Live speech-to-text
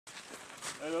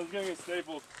I was gonna get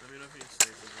stapled. I mean, I hate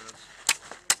staples, man.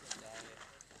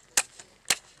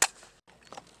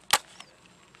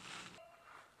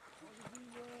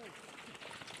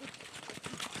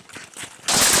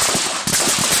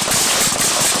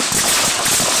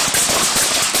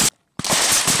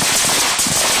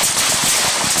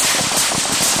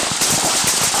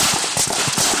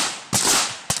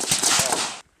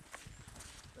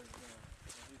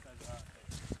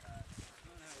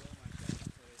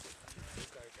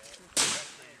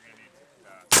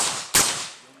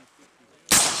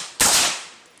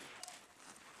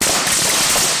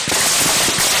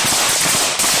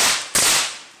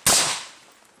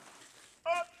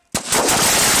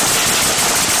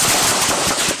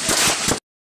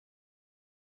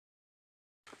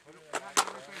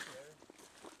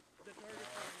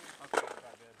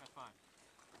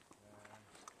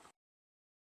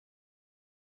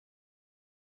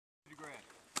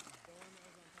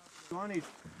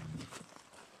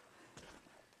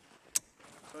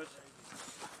 Push.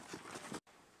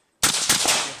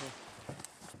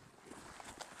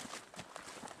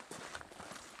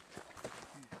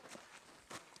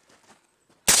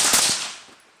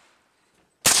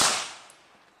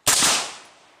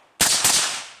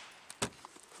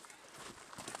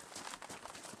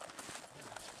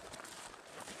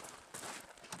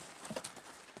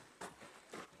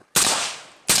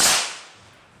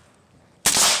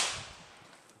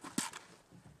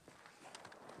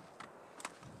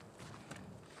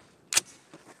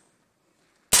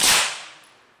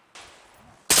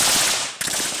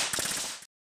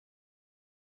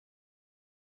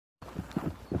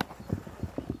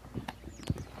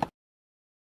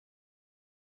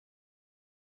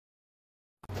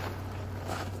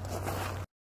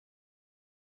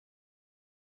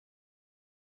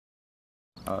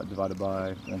 Divided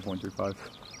by 1.35.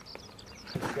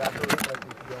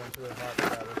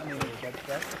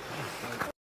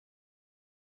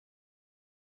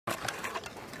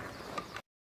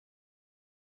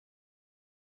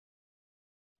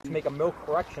 Make a milk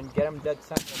correction, get him dead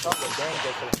center.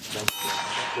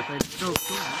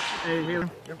 Hey, Haley.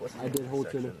 I did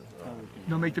hold to it.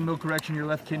 No, make the milk correction, your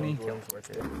left kidney.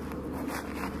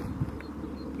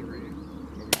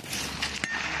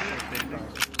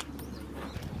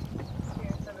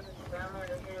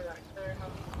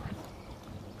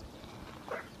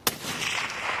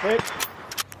 Hit.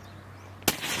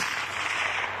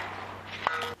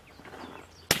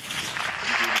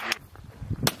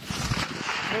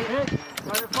 Hit.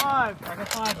 Target 5. Target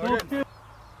 5. Both 2.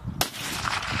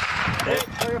 Hit.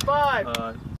 Target 5.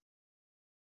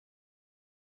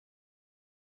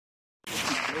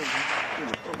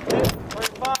 Hit.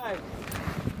 Target 5.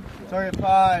 Target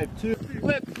 5. 2.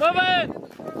 Flip. Move in.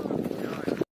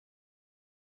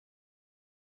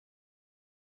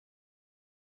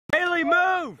 Haley,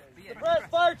 move! Press,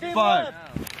 fire team 5. left!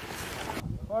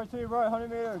 Fire team right, 100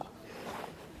 meters.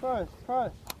 Press,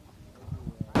 press.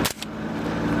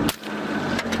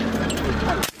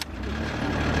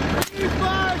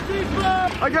 C5,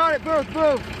 C5! I got it, move,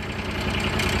 move!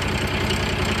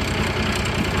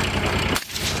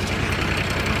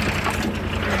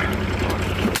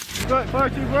 Right, fire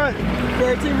team right!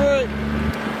 Fire team right!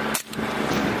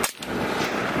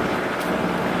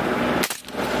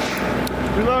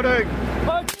 Reloading!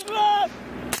 Fire team left!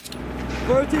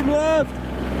 Fire team left!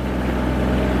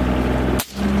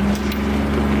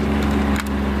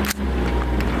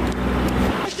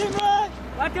 Fire team right!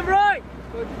 Left and right!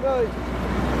 Fire team right!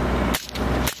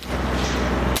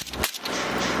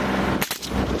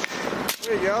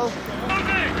 There you go.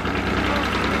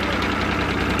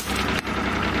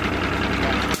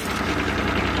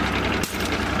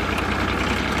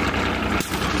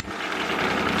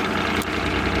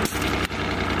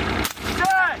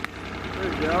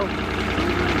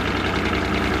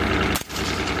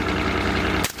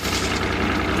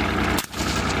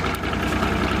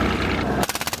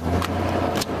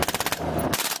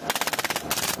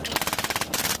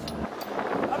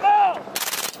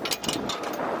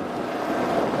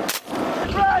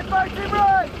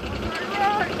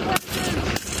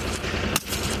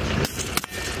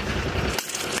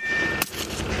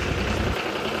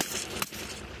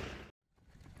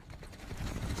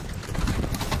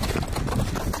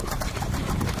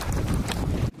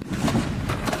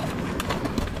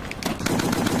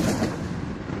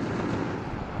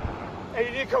 Hey,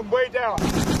 you need to come way down.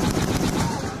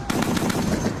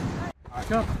 Alright,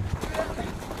 come.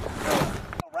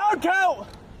 Round count!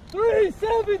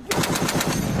 3-7-2!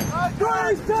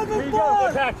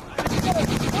 3-7-4!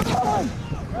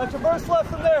 Traverse left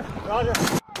from there. Roger.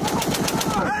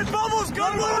 Hey, Bubbles,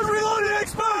 gun loaders, reloading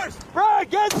experts! Right,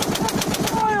 get...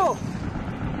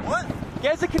 What?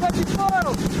 Get the connected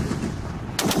files!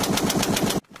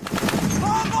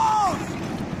 Almost!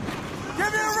 Give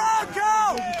me a round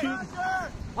count!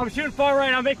 I'm shooting far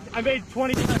right. I made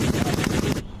 20.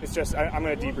 It's just, I'm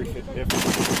going to debrief it. If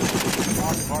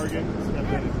on target, step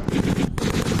in.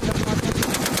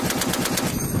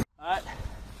 Alright.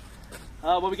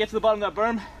 When we get to the bottom of that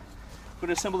berm, we're going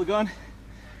to assemble the gun.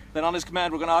 Then on his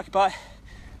command, we're going to occupy.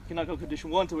 We cannot go condition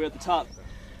 1 until we're at the top.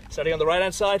 Starting on the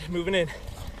right-hand side, moving in.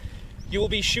 You will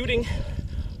be shooting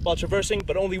while traversing,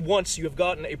 but only once you have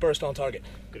gotten a burst on target.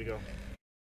 Good to go.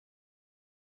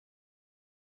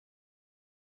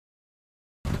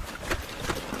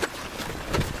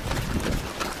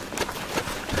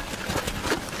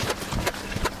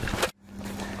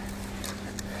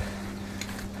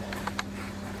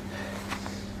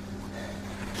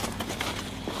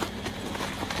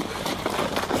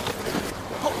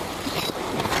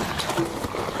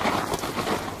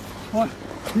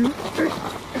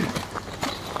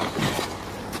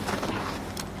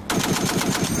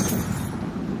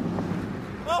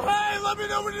 Oh, hey, let me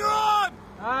know when you're on!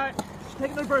 Alright, just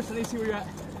take another burst and let's see where you're at.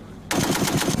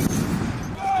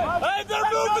 Hey, they're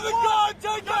moving the gun!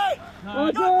 Take it!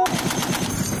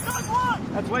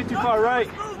 That's way too far right.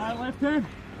 Alright, left turn.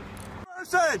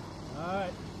 Person!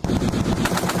 Alright.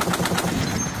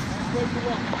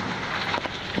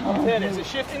 10, is it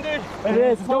shifting, dude? It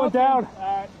is. It's going down.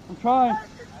 Alright. I'm trying.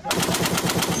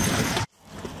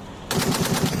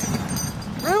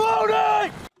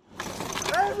 Reloading!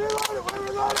 Hey, reloading! We're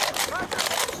reloading!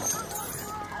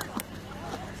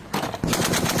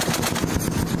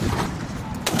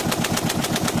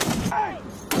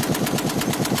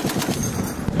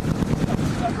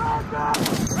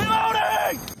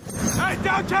 Reloading! Hey,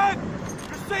 down 10!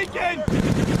 You're sinking!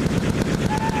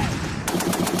 Hey!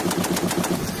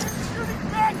 Shooting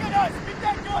back at us! Get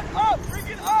that gun up! Bring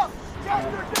it up!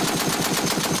 Chester,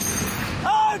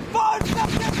 hey, 5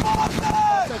 second pauses!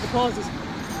 Second pauses.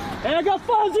 And I got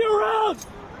 5 0 rounds!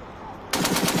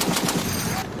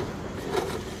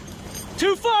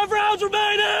 2 5 rounds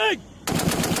remaining!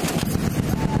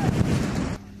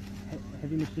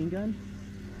 Heavy machine gun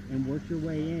and work your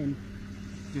way in,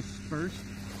 disperse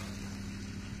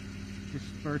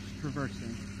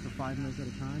traversing for 5 minutes at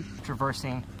a time.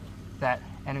 Traversing that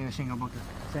enemy machine gun bunker.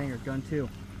 Sanger, gun 2.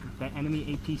 That enemy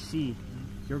APC.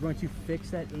 You're going to fix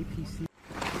that APC.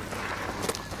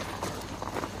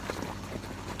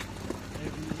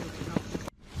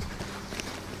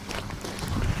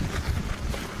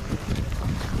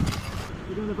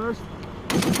 You doing the burst?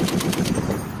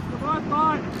 Come on,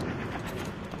 5!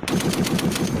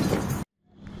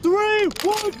 3,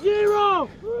 1, 0!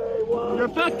 3, 1, you're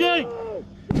affecting!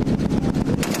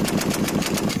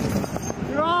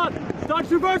 You're on! Start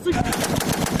traversing!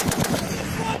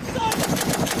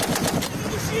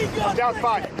 I'm down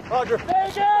 5. Roger.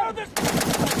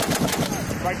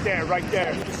 Right there, right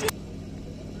there.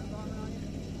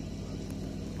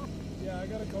 Yeah, I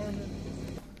got a Garmin.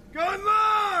 Gun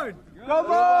line! Gun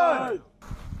line!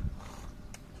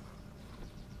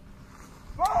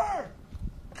 Fire!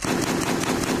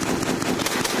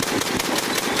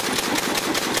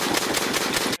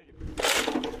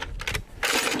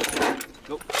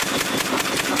 Go.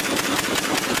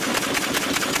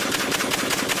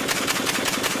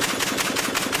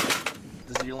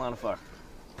 This is your line of fire.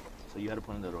 So you had to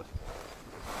point it the other way.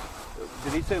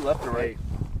 Did he say left or right?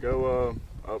 Go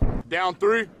up. Down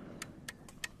 3.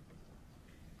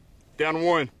 Down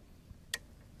 1.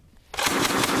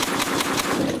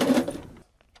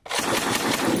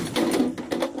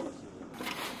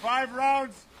 5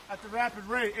 rounds at the rapid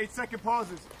rate. 8-second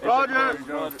pauses. Roger!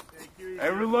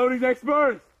 And reloading next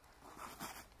burst.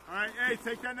 Alright, hey,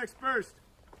 take that next burst.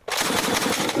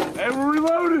 And we're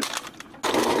reloading.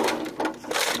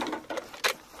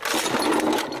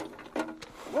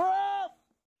 We're off!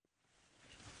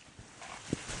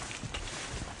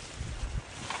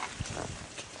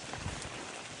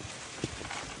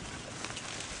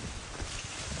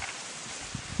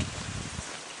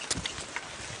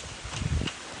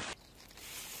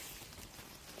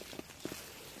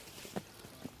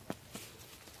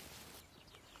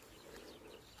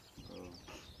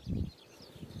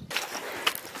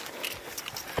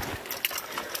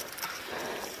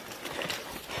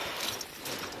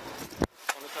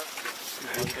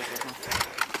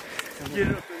 Get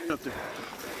it up there.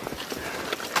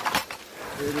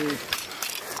 Ready.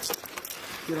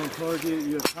 Get on target.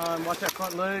 You have time. Watch that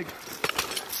front leg.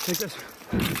 Take this.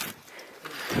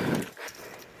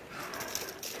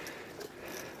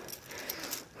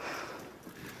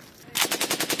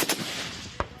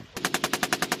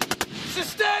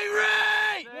 Sustain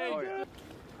rate!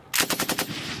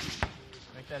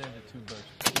 that into 2 bursts.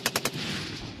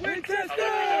 Winchester!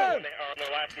 On the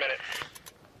last minute.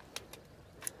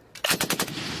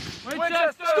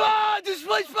 Winchester! Squad,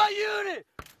 displace my unit!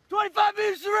 25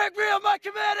 meters direct rear on my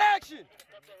command action!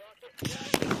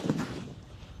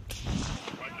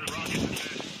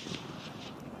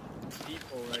 Deep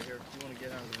hole right here if you want to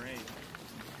get out of the range.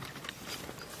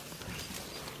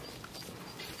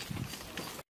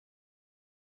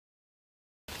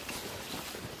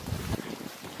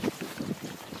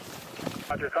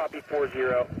 Roger, copy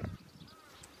 4-0.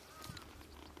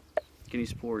 Guinea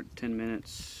support 10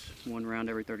 minutes, 1 round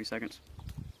every 30 seconds.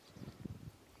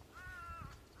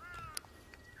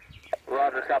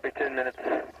 Roger, copy 10 minutes,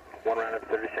 1 round every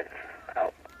 30 seconds.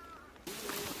 Out.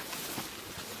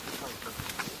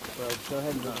 Well, go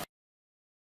ahead and go.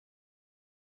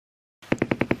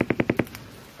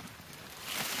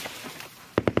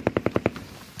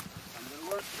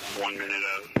 One minute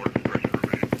of working pressure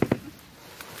remaining.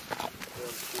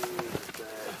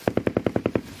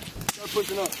 Start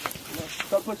pushing up.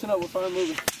 Start pushing up. We're finally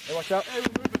moving. Hey, watch out. Hey, we're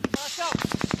moving. Watch out!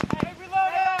 Hey, reload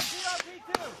up!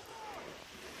 P2!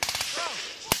 Go!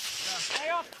 Stay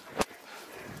up!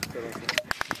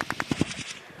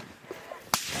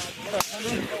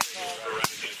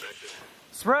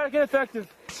 Sporadic ineffective.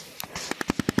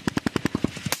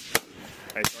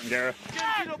 Hey, Stormgara.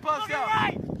 Look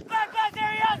right! Back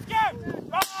area outskirts!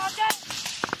 Okay!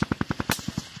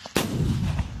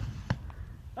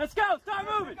 Let's go! Start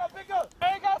moving! Pick up.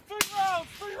 Hey, got 3 rounds!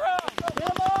 3 rounds! Get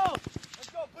them all! Let's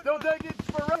go. Don't take it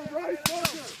for right.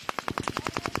 Bunker.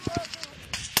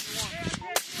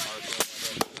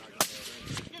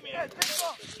 Give me that! Pick them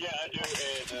up! Yeah, I do.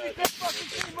 Keep that fucking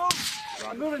team moving!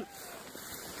 I'm moving.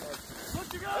 What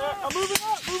you got? I'm moving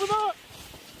up. Moving up.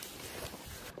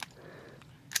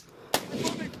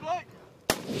 Moving, Blake!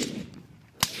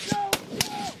 Go.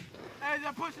 Hey,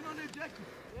 they're pushing on the objective.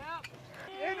 Yep.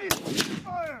 Any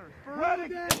fire.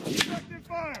 Sporadic. Effective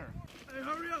fire. Hey,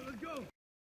 hurry up. Let's go.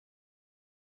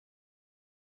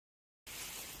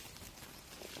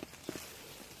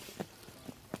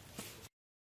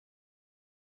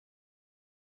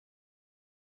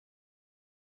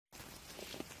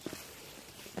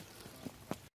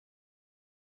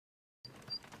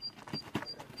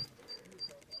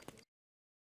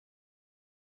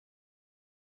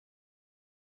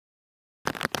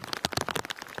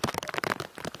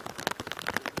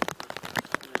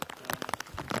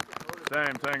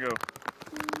 Same, Tango.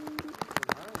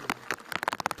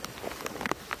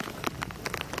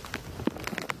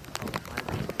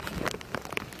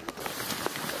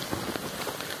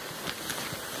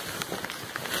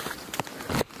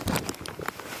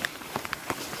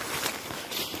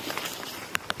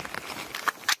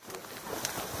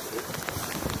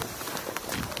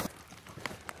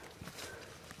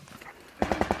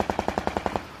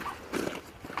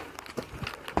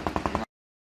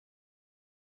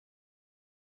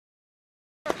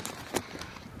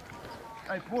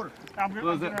 Hey, Porter. I'm good.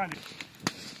 What is it? I'm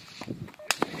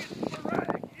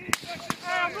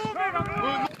moving!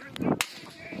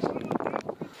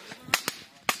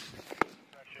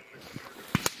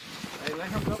 Hey, let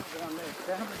him double down there.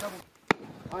 Let him double.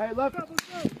 All right, left.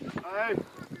 All right.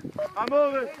 I'm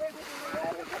moving.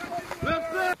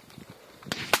 Left side.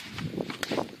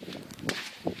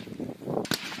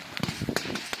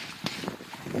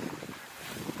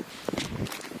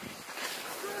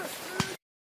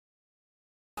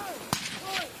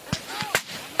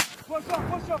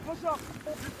 Push up.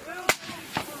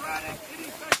 Sporadic,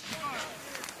 ineffective fire.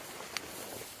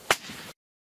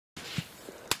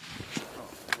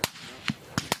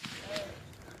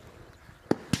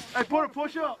 Hey, Porter,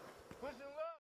 push up.